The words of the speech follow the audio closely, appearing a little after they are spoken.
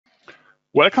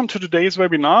Welcome to today's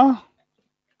webinar.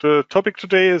 The topic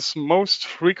today is most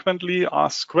frequently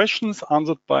asked questions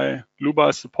answered by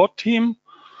Dlubal-Support team.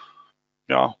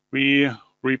 We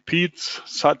repeat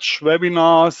such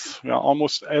webinars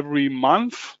almost every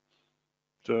month.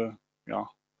 We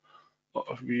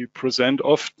present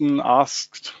often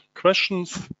asked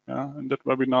questions in that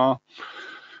webinar.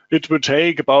 It will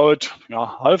take about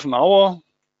half an hour,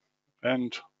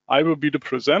 and I will be the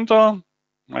presenter.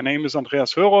 My name is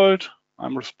Andreas Hörold.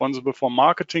 I'm responsible for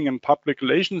marketing and public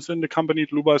relations in the company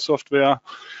Dlubal Software.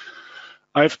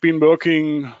 I've been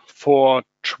working for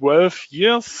 12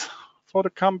 years for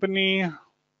the company.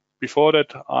 Before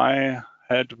that, I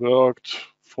had worked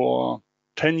for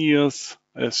 10 years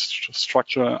as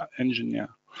structural engineer.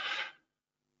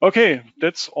 Okay,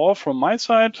 that's all from my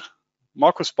side.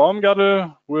 Markus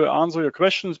Baumgartel will answer your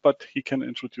questions, but he can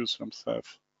introduce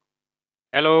himself.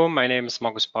 Hello, my name is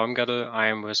Markus Baumgartel. I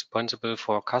am responsible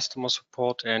for customer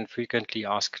support and frequently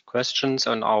asked questions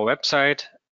on our website.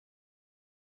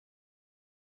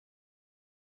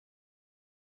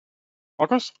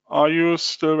 Markus, are you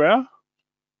still there?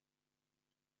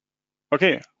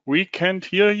 Okay, we can't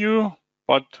hear you,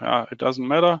 but it doesn't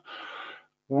matter.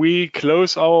 We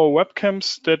close our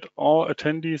webcams that all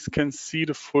attendees can see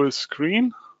the full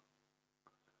screen.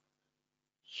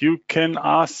 You can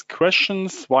ask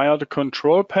questions via the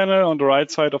control panel on the right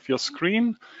side of your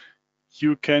screen.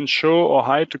 You can show or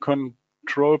hide the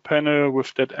control panel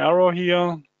with that arrow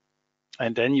here,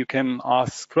 and then you can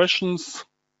ask questions.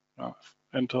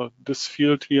 Enter this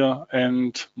field here,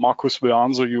 and Markus will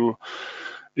answer you.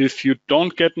 If you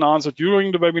don't get an answer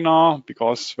during the webinar,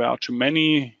 because there are too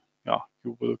many,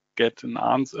 you will get an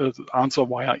answer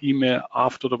via email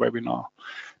after the webinar.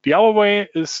 The other way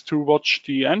is to watch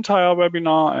the entire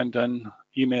webinar and then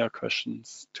email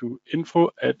questions to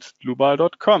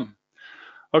info@dlubal.com.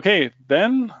 Okay,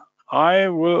 then I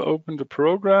will open the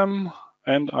program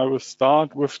and I will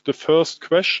start with the first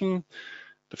question.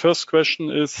 The first question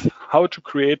is how to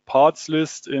create parts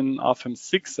list in RFEM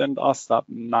 6 and RSTAB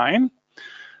 9.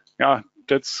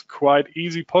 That's quite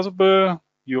easy possible.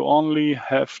 You only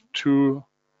have to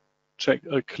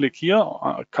click here,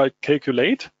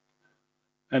 calculate,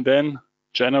 and then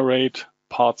generate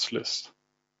parts list.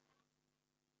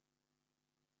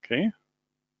 Okay,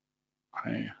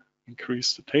 I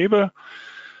increase the table,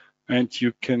 and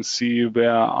you can see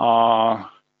there are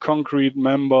concrete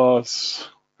members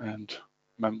and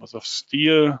members of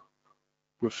steel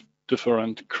with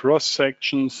different cross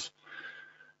sections.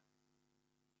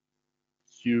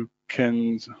 You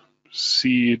can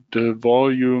see the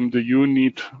volume, the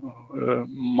unit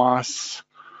mass,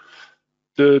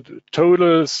 the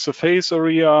total surface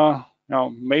area. Now,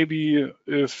 maybe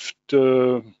if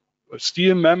the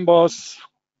steel members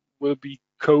will be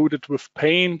coated with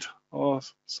paint or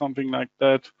something like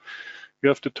that, you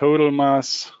have the total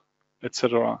mass,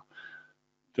 etc.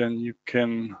 Then you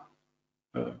can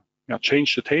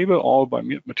change the table all by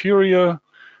material,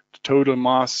 the total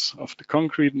mass of the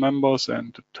concrete members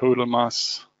and the total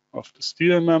mass of the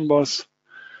steel members.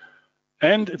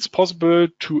 And it's possible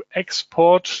to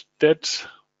export that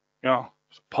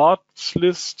parts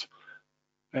list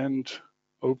and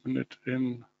open it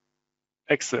in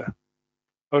Excel.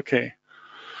 Okay.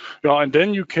 And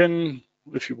then you can,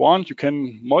 if you want, you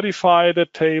can modify the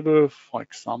table. For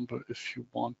example, if you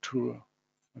want to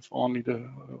have only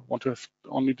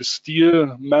the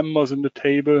steel members in the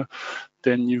table,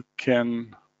 then you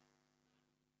can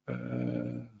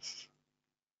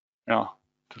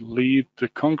delete the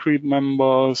concrete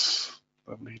members,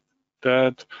 delete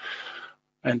that.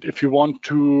 And if you want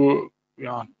to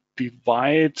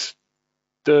divide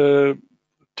the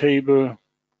table,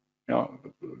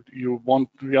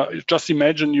 just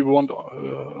imagine you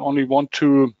only want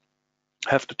to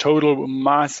have the total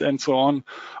mass and so on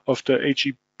of the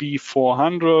HEB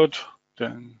 400,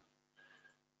 then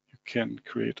you can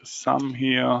create a sum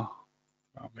here.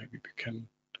 Maybe we can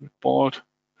do it bold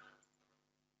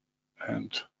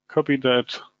and copy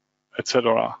that,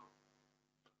 etc.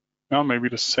 Maybe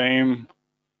the same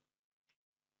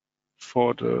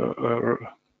for the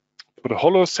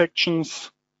hollow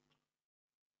sections.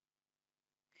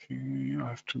 Okay, I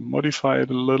have to modify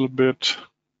it a little bit.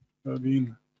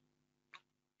 Okay,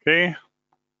 and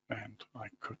I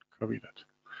could copy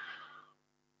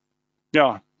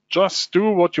that. Just do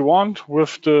what you want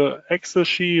with the Excel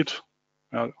sheet.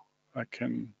 I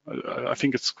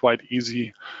think it's quite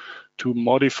easy to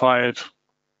modify it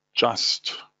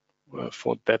just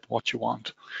for that what you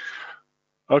want.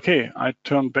 Okay, I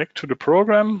turn back to the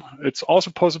program. It's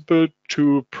also possible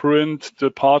to print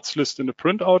the parts list in the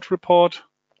printout report.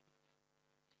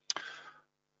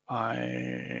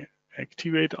 I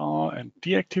activate R and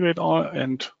deactivate R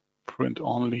and print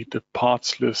only the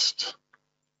parts lists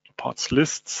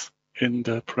in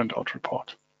the printout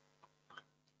report.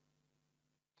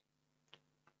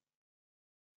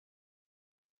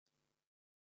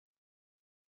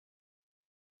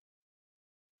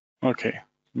 Okay,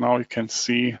 now you can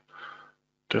see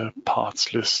the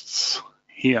parts lists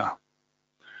here.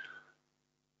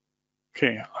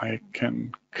 Okay, I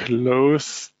can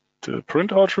close the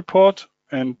printout report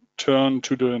and turn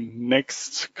to the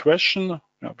next question.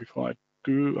 Now, before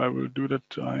I will do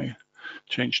that, I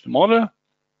change the model.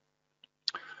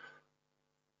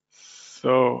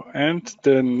 So, and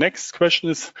the next question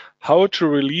is how to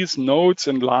release nodes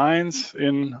and lines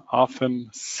in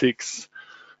RFEM 6.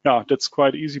 Yeah, that's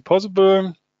quite easy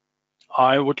possible.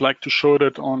 I would like to show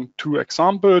that on 2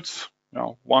 examples.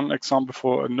 Now, one example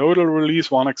for a nodal release,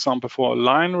 one example for a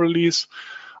line release.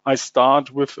 I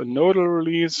start with a nodal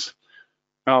release.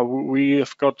 Now we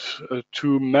have got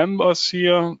 2 members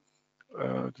here,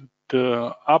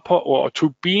 the upper or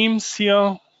 2 beams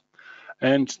here,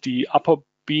 and the upper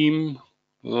beam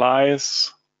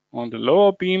lies on the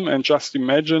lower beam. And just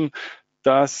imagine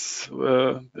that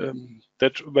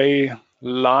they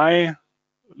lie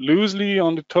loosely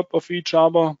on the top of each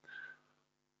other.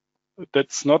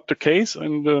 That's not the case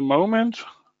in the moment.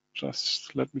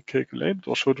 Just let me calculate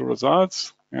or show the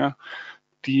results. Yeah,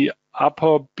 the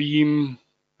upper beam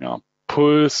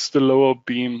pulls the lower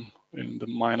beam in the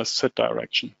 -z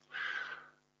direction.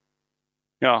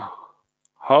 Yeah,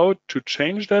 how to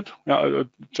change that? Yeah,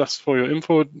 just for your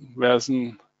info, there's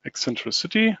an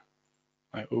eccentricity.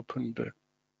 I open the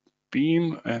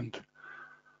beam and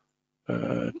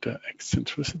the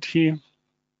eccentricity.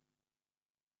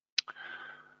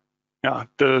 Yeah,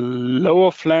 the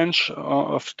lower flange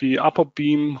of the upper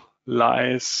beam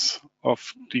lies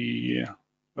of the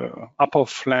upper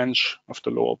flange of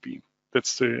the lower beam.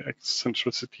 That's the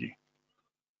eccentricity.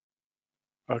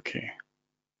 Okay,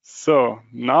 so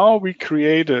now we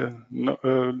create a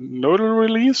nodal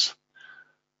release,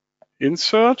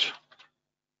 insert,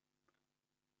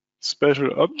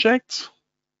 special objects,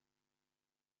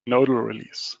 nodal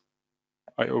release.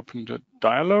 I open the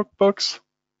dialog box.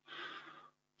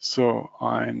 So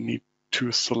I need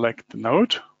to select the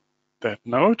node, that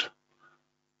node.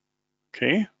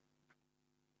 Okay.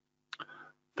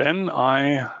 Then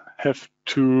I have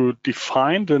to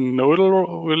define the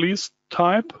nodal release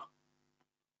type.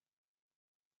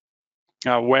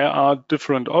 Where are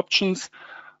different options?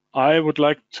 I would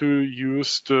like to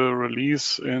use the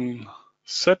release in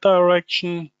Z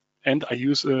direction, and I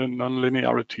use a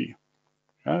nonlinearity.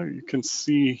 You can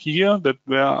see here that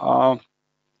there are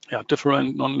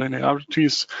different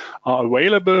nonlinearities are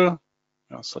available,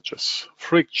 such as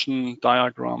friction,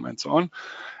 diagram, and so on.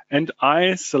 And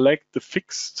I select the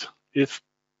fixed if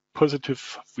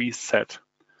positive VZ.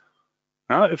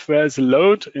 Now, if there is a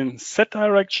load in Z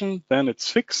direction, then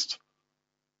it's fixed.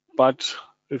 But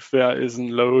if there is a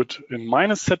load in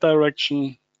 -Z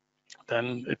direction,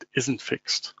 then it isn't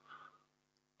fixed.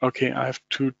 Okay, I have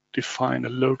to define a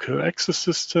local axis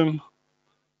system.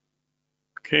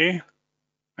 Okay,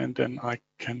 and then I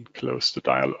can close the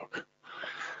dialog.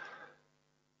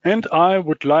 And I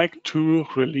would like to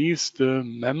release the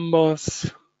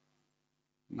members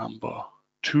number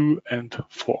 2 and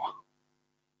 4.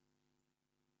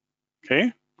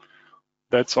 Okay,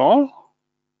 that's all.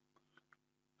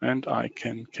 And I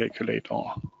can calculate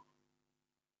all.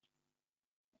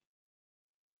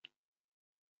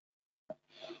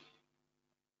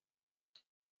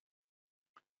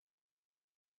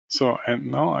 So,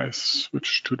 and now I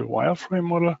switch to the wireframe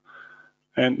model.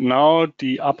 And now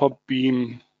the upper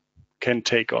beam can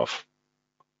take off.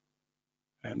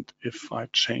 And if I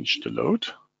change the load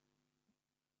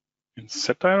in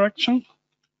Z direction,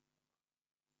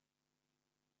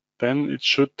 then it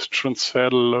should transfer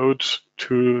the load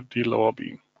to the lower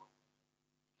beam.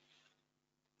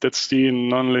 That's the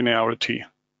nonlinearity.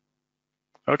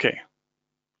 Okay.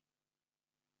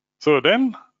 So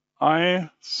then I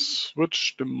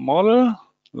switch the model,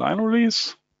 line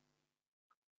release.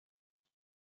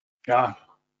 Yeah,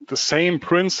 the same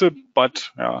principle, but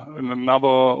in another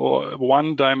or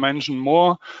 1 dimension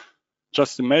more.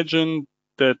 Just imagine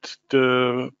that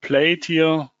the plate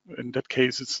here, in that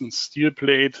case it's a steel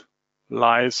plate,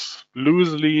 lies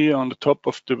loosely on the top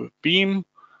of the beam.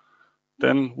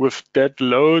 Then with that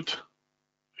load,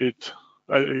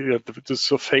 the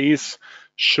surface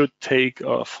should take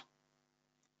off.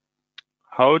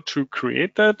 How to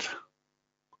create that?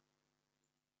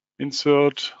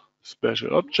 Insert,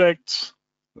 special objects,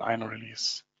 line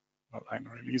release, or line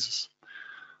releases.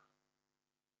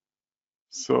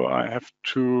 So I have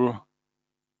to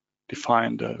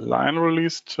define the line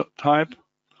release type,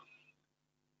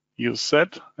 use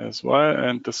set as well,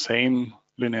 and the same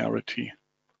linearity.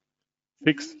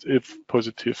 Fixed if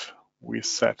positive, we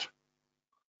set.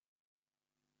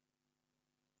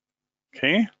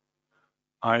 Okay,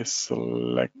 I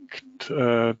select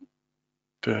the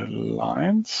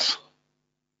lines.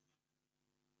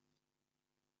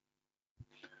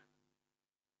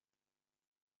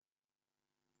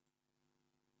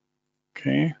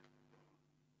 Okay.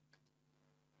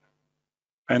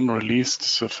 And release the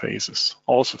surfaces,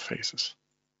 all surfaces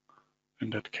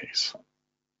in that case.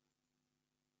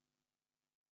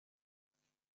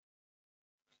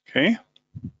 Okay.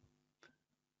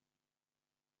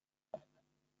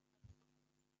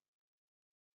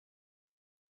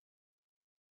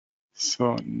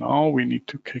 So now we need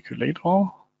to calculate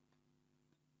all.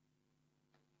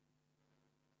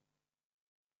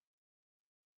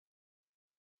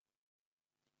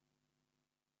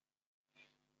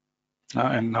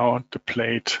 And now the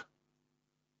plate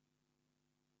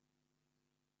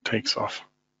takes off,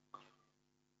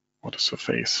 or the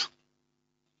surface.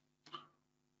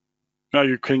 Now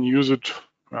you can use it,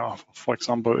 for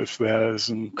example, if there is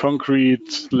a concrete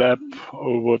slab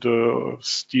over the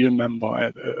steel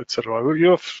member, etc.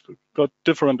 You have got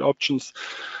different options,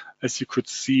 as you could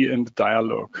see in the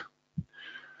dialog.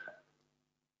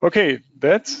 Okay,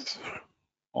 that's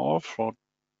all for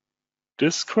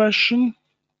this question.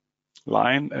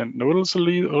 Line and nodal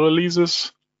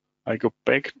releases. I go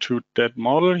back to that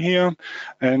model here,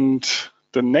 and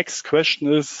the next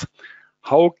question is,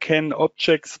 how can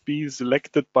objects be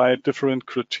selected by different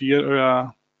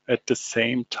criteria at the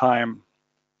same time?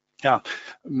 Yeah,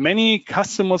 many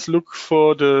customers look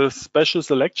for the special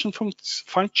selection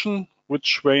function,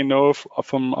 which we know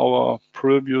from our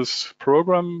previous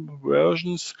program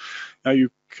versions. You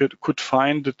could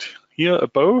find it here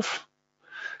above.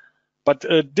 But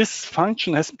this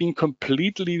function has been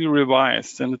completely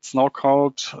revised, and it's now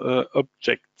called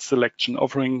object selection,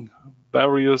 offering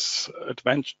various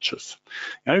advantages.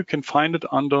 Now you can find it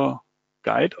under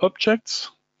guide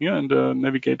objects here in the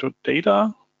navigator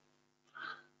data,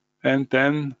 and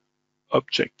then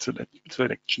object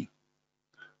selection.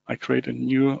 I create a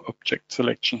new object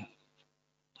selection.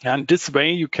 And this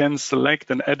way you can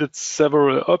select and edit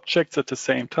several objects at the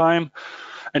same time.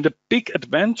 And the big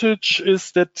advantage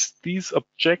is that these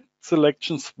object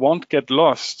selections won't get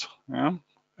lost,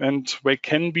 and they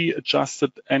can be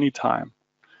adjusted anytime.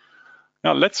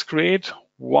 Now let's create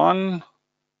one,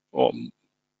 or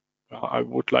I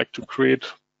would like to create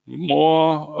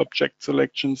more object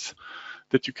selections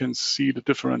that you can see the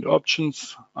different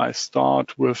options. I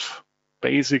start with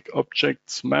basic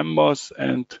objects members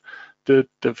and the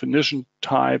definition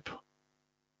type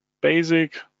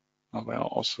basic. Now there are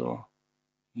also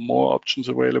more options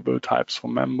available, types for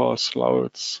members,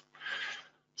 loads.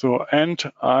 So, and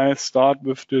I start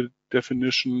with the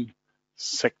definition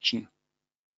section.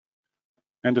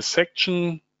 And the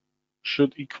section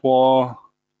should equal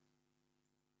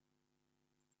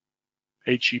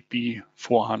HEB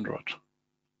 400.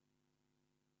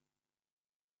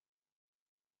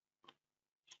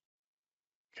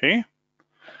 Okay.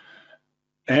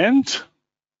 And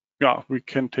yeah, we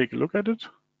can take a look at it.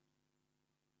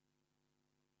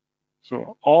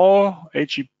 So all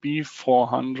HEB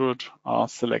 400 are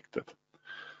selected.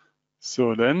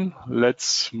 So then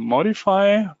let's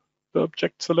modify the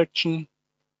object selection.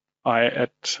 I add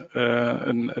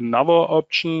another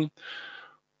option.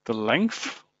 The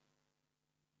length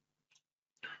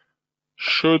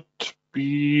should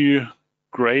be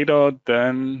greater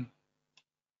than,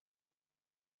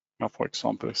 for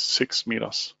example, 6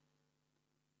 meters.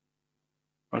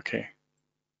 Okay.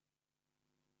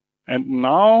 And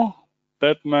now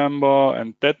that member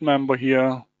and that member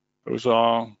here, those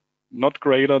are not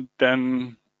greater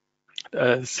than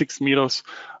 6 meters,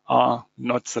 are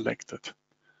not selected.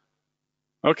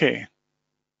 Okay.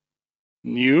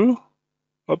 New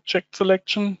object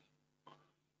selection.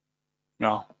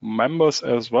 Yeah, members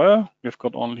as well. We've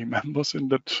got only members in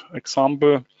that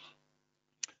example.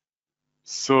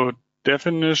 So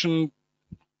definition,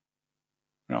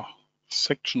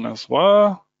 section as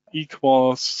well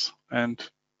equals, and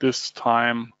this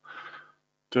time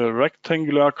the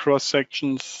rectangular cross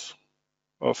sections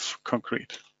of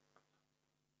concrete.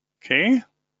 Okay.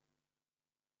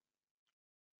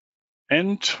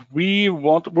 And we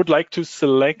would like to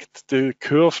select the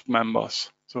curved members.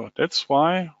 So that's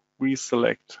why we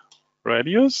select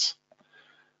radius,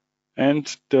 and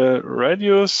the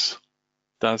radius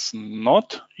does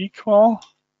not equal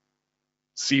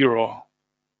 0.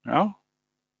 Yeah.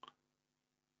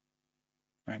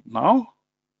 And now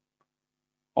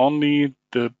only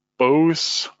the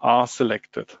both are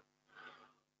selected.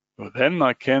 So then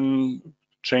I can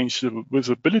change the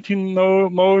visibility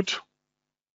mode.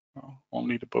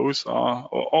 Only the both are,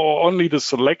 or only the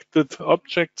selected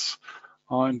objects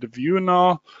are in the view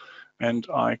now, and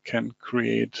I can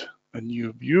create a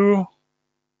new view.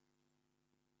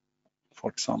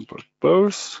 For example,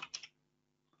 both.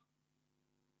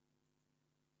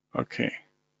 Okay.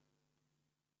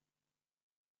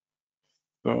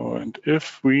 So, and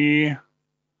if we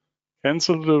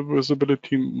cancel the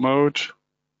visibility mode,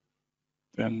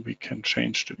 then we can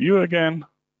change the view again,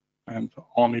 and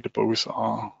only the both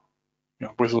are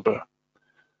visible.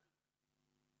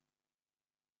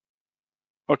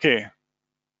 Okay.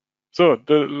 So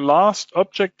the last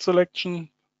object selection,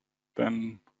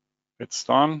 then it's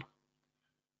done.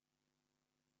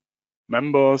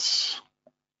 Members.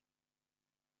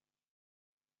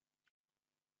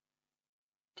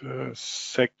 The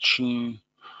section,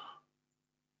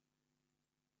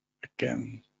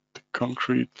 again, the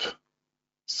concrete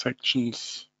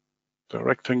sections, the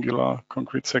rectangular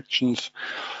concrete sections,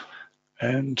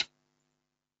 and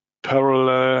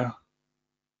parallel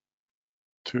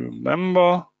to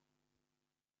member.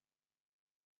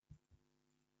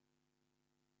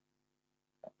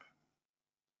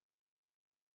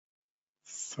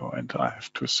 So, and I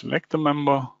have to select the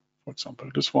member, for example,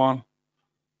 this one,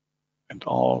 and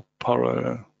all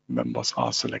parallel members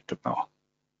are selected now.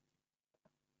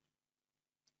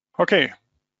 Okay,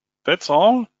 that's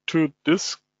all to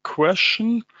this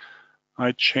question.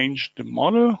 I changed the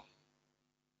model,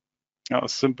 a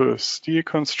simple steel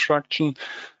construction.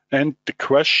 And the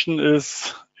question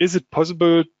is it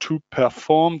possible to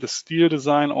perform the steel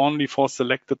design only for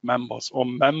selected members or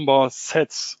member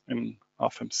sets in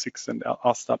RFEM 6 and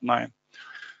RSTAB 9?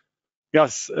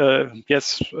 Yes,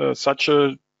 such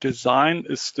a design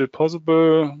is still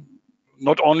possible,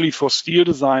 not only for steel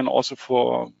design, also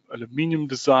for aluminium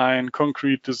design,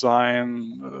 concrete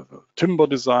design, timber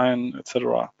design,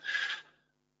 etc.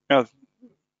 Yeah,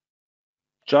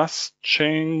 just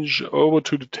change over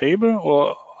to the table,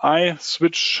 or I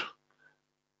switch,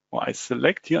 or I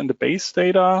select here in the base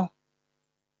data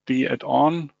the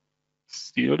add-on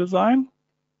steel design.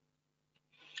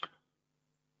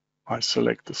 I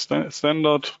select the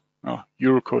standard,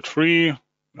 Eurocode 3,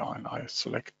 and I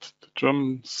select the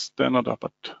German standard,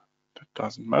 but that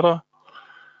doesn't matter.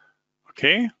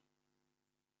 Okay,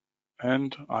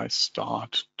 and I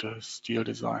start the steel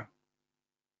design,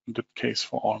 in that case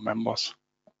for all members.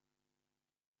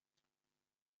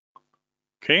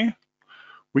 Okay,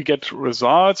 we get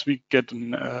results, we get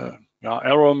an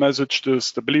error message, the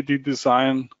stability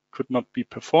design could not be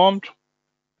performed.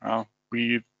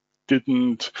 We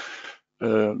didn't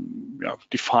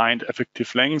define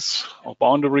effective lengths or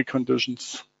boundary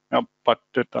conditions, but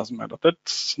that doesn't matter.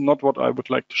 That's not what I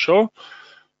would like to show.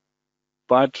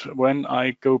 But when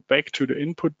I go back to the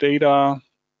input data,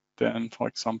 then for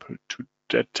example, to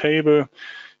that table,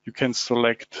 you can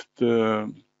select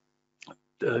the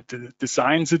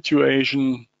design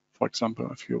situation. For example,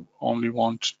 if you only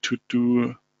want to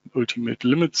do ultimate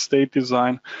limit state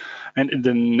design. And in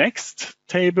the next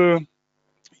table,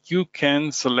 you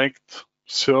can select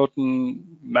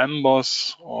certain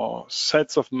members or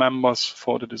sets of members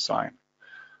for the design.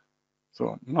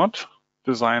 So not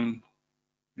design,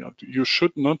 you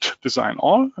should not design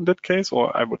all in that case,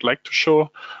 or I would like to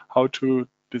show how to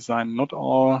design not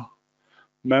all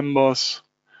members.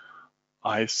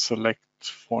 I select,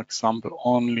 for example,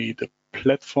 only the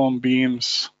platform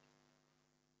beams.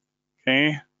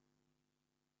 Okay.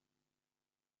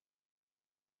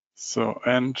 So,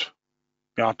 and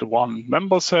the one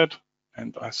member set,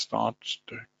 and I start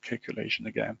the calculation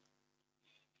again.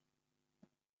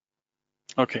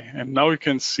 Okay, and now you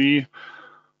can see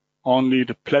only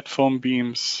the platform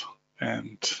beams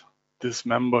and this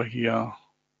member here,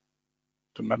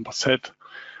 the member set,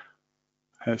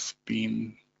 have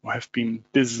been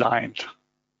designed.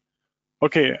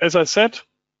 Okay, as I said,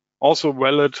 also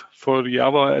valid for the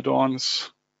other add-ons,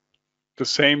 the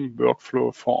same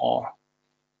workflow for all.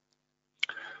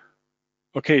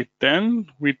 Okay, then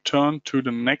we turn to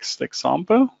the next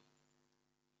example.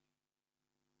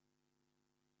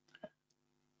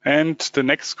 And the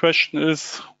next question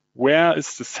is, where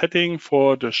is the setting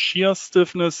for the shear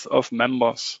stiffness of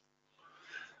members?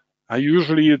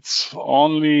 Usually it's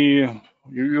only,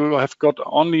 you have got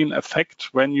only an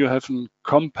effect when you have a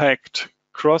compact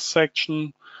cross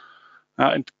section,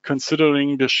 and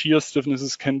considering the shear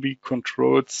stiffnesses can be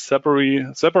controlled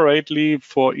separately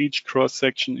for each cross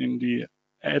section in the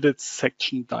edit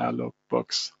section dialog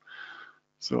box.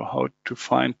 So how to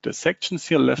find the sections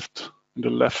here? Left in the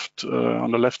left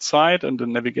on the left side and the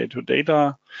navigate to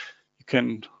data, you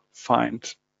can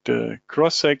find the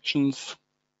cross sections.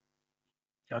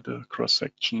 The cross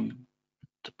section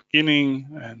at the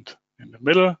beginning and in the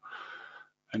middle.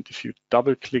 And if you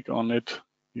double click on it,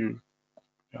 you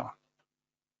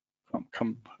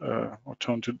come or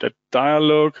turn to that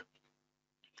dialog.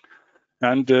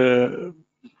 And if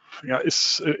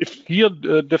here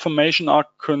deformations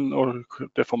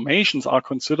are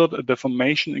considered, a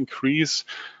deformation increase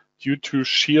due to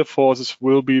shear forces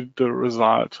will be the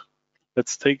result.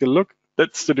 Let's take a look.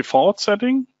 That's the default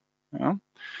setting.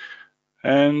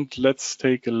 And let's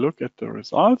take a look at the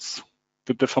results.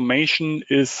 The deformation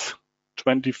is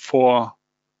 24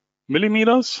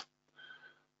 millimeters.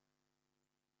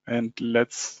 And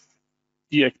let's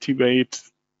deactivate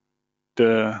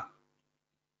the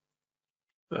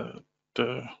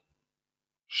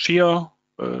shear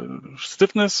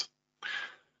stiffness.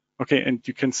 Okay, and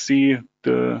you can see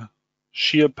the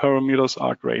shear parameters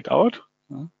are grayed out.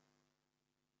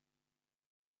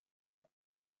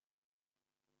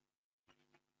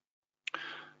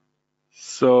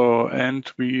 So, and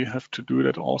we have to do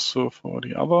that also for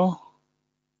the other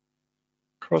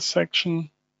cross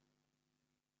section.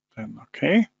 Then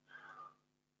okay.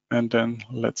 And then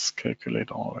let's calculate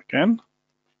all again.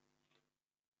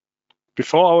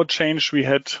 Before our change, we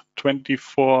had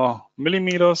 24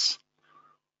 millimeters.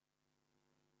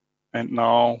 And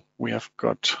now we have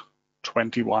got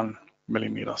 21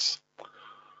 millimeters.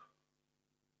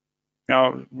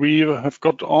 Now we have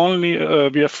got only,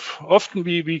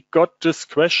 we got this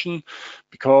question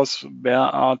because there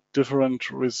are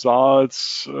different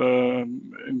results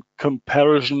in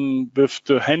comparison with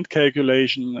the hand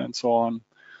calculation and so on.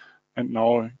 And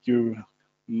now you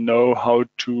know how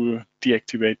to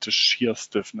deactivate the shear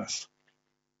stiffness.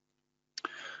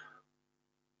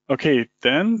 Okay,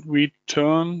 then we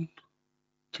turn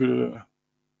to the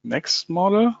next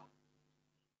model.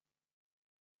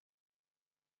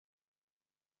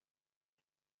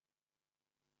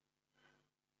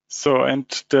 So, and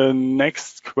the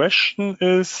next question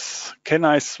is, can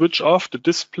I switch off the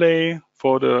display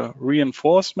for the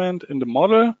reinforcement in the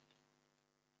model?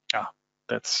 Yeah,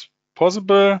 that's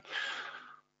possible.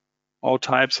 All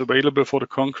types available for the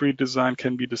concrete design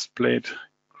can be displayed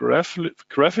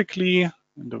graphically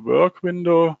in the work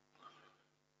window.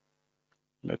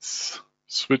 Let's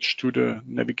switch to the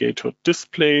navigator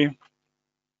display,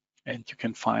 and you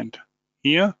can find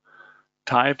here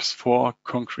types for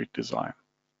concrete design.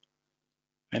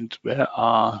 And there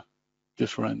are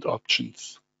different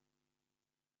options.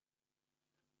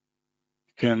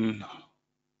 You can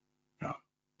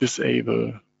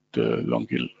disable the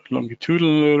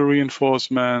longitudinal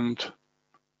reinforcement,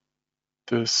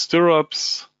 the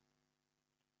stirrups,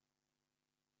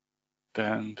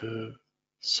 then the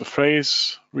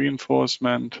surface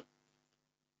reinforcement.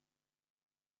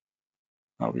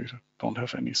 Now we don't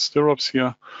have any stirrups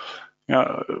here.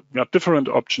 Different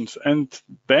options. And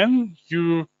then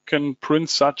you can print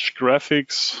such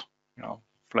graphics,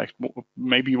 like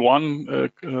maybe one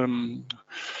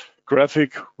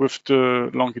graphic with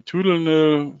the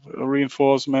longitudinal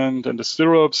reinforcement and the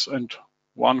stirrups, and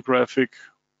one graphic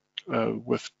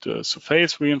with the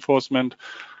surface reinforcement.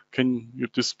 Can you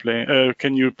display?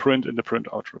 Can you print in the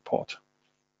printout report?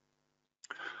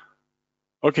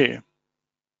 Okay.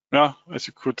 Yeah, as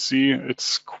you could see,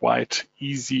 it's quite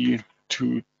easy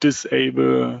to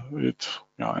disable it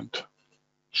and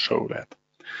show that.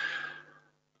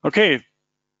 Okay,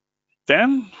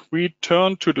 then we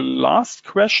turn to the last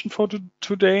question for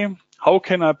today. How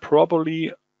can I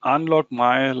properly unlock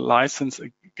my license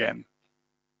again?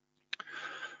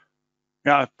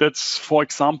 Yeah, that's, for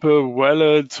example,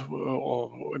 valid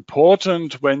or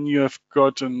important when you have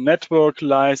got a network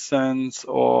license,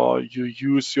 or you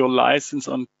use your license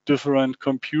on different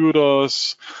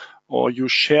computers, or you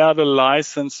share the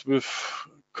license with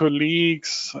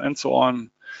colleagues and so on.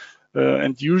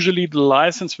 And usually the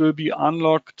license will be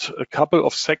unlocked a couple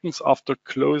of seconds after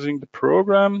closing the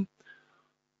program,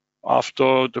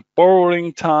 after the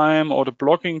borrowing time or the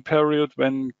blocking period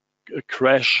when a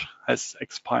crash has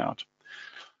expired.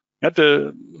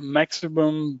 The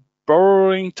maximum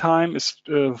borrowing time is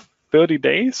 30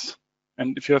 days.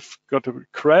 And if you have got a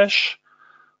crash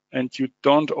and you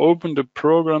don't open the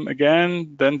program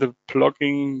again, then the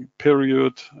blocking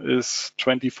period is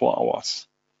 24 hours.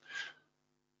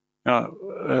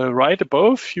 Right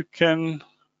above, you can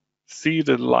see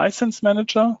the license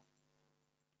manager.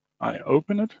 I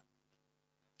open it.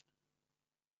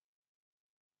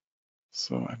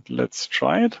 So let's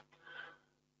try it.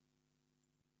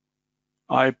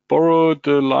 I borrowed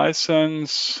the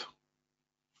license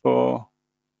for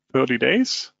 30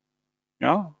 days,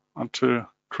 yeah, until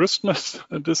Christmas.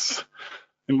 This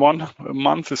in 1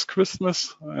 month is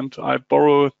Christmas, and I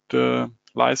borrowed the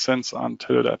license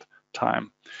until that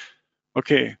time.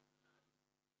 Okay.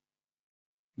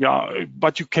 Yeah,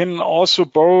 but you can also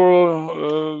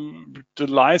borrow the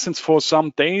license for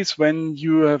some days when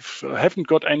you haven't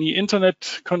got any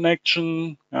internet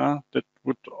connection. Yeah, that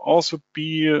would also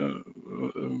be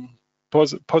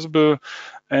possible,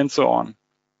 and so on.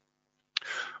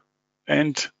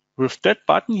 And with that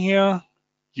button here,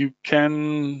 you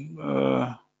can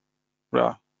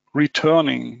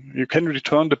you can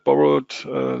return the borrowed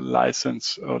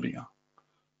license earlier.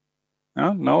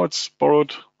 Yeah, now it's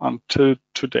borrowed until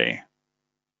today.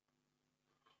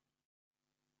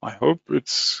 I hope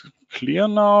it's clear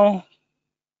now.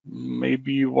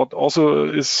 Maybe what also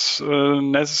is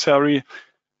necessary,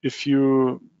 if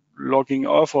you logging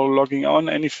off or logging on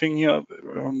anything here,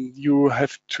 you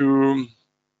have to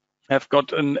have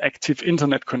got an active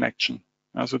internet connection,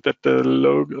 so that the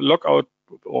logout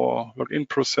or login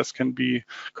process can be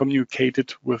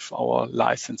communicated with our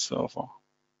license server.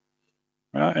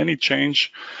 Any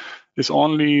change is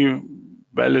only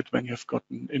valid when you've got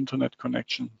an internet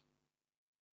connection,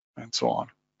 and so on.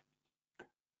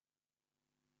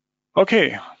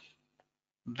 Okay,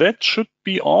 that should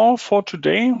be all for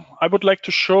today. I would like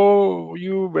to show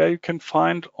you where you can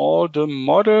find all the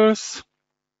models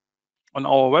on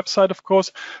our website, of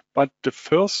course, but the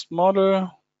first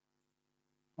model,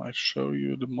 I show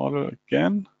you the model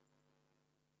again.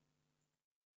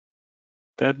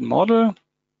 That model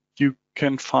you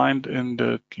can find in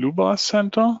the Dlubal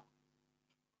Center.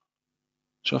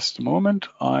 Just a moment,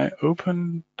 I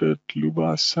open the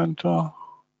Dlubal Center,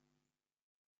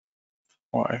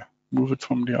 or I move it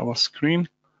from the other screen.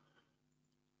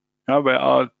 Yeah, there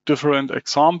are different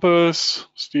examples,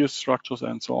 steel structures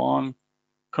and so on,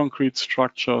 concrete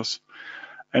structures,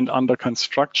 and under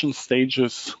construction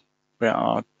stages, there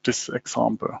are this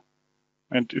example.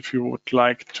 And if you would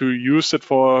like to use it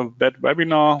for that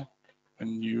webinar,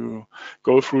 when you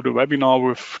go through the webinar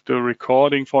with the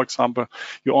recording, for example,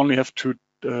 you only have to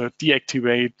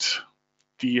deactivate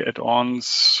the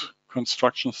add-ons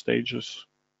construction stages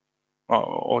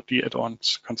or the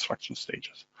add-ons construction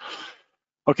stages.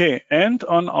 Okay, and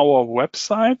on our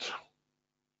website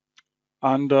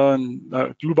under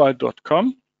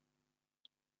dlubal.com,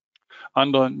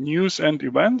 under news and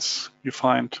events, you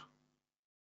find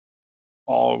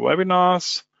all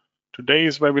webinars,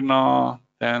 today's webinar,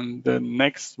 and the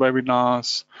next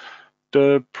webinars,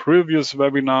 the previous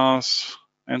webinars,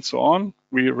 and so on.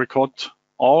 We record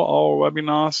all our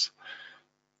webinars.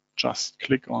 Just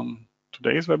click on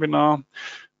today's webinar.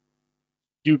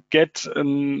 You get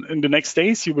in the next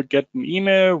days, you will get an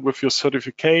email with your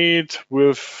certificate,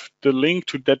 with the link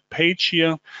to that page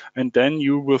here, and then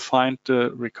you will find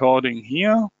the recording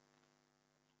here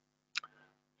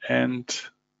and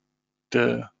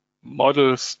the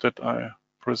models that I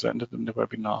presented in the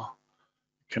webinar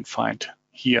you can find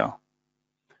here.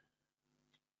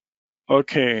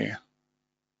 Okay,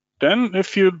 then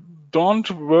if you don't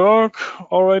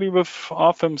work already with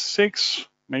RFEM 6,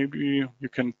 maybe you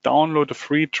can download a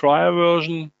free trial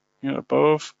version here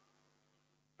above,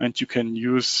 and you can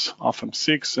use RFEM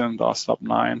 6 and RSTAB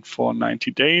 9 for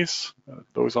 90 days.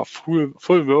 Those are full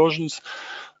versions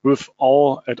with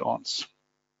all add-ons.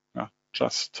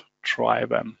 Just try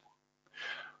them,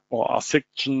 or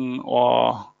R-Section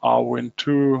or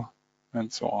R-Win2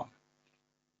 and so on.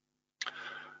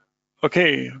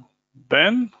 Okay,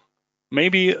 then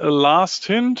maybe a last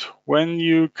hint: when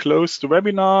you close the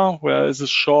webinar, where is a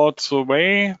short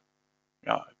survey,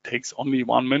 it takes only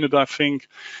 1 minute, I think.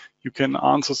 You can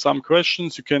answer some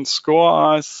questions, you can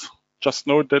score us. Just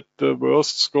note that the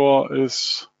worst score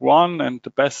is 1 and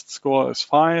the best score is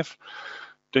 5.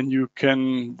 Then you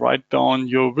can write down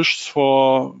your wishes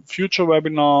for future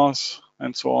webinars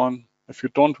and so on. If you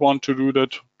don't want to do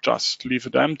that, just leave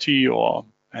it empty or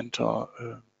enter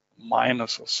a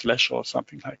minus or slash or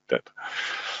something like that.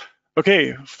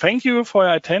 Okay, thank you for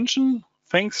your attention.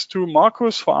 Thanks to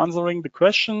Markus for answering the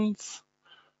questions.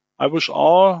 I wish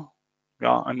all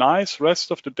a nice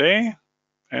rest of the day,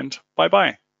 and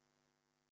bye-bye.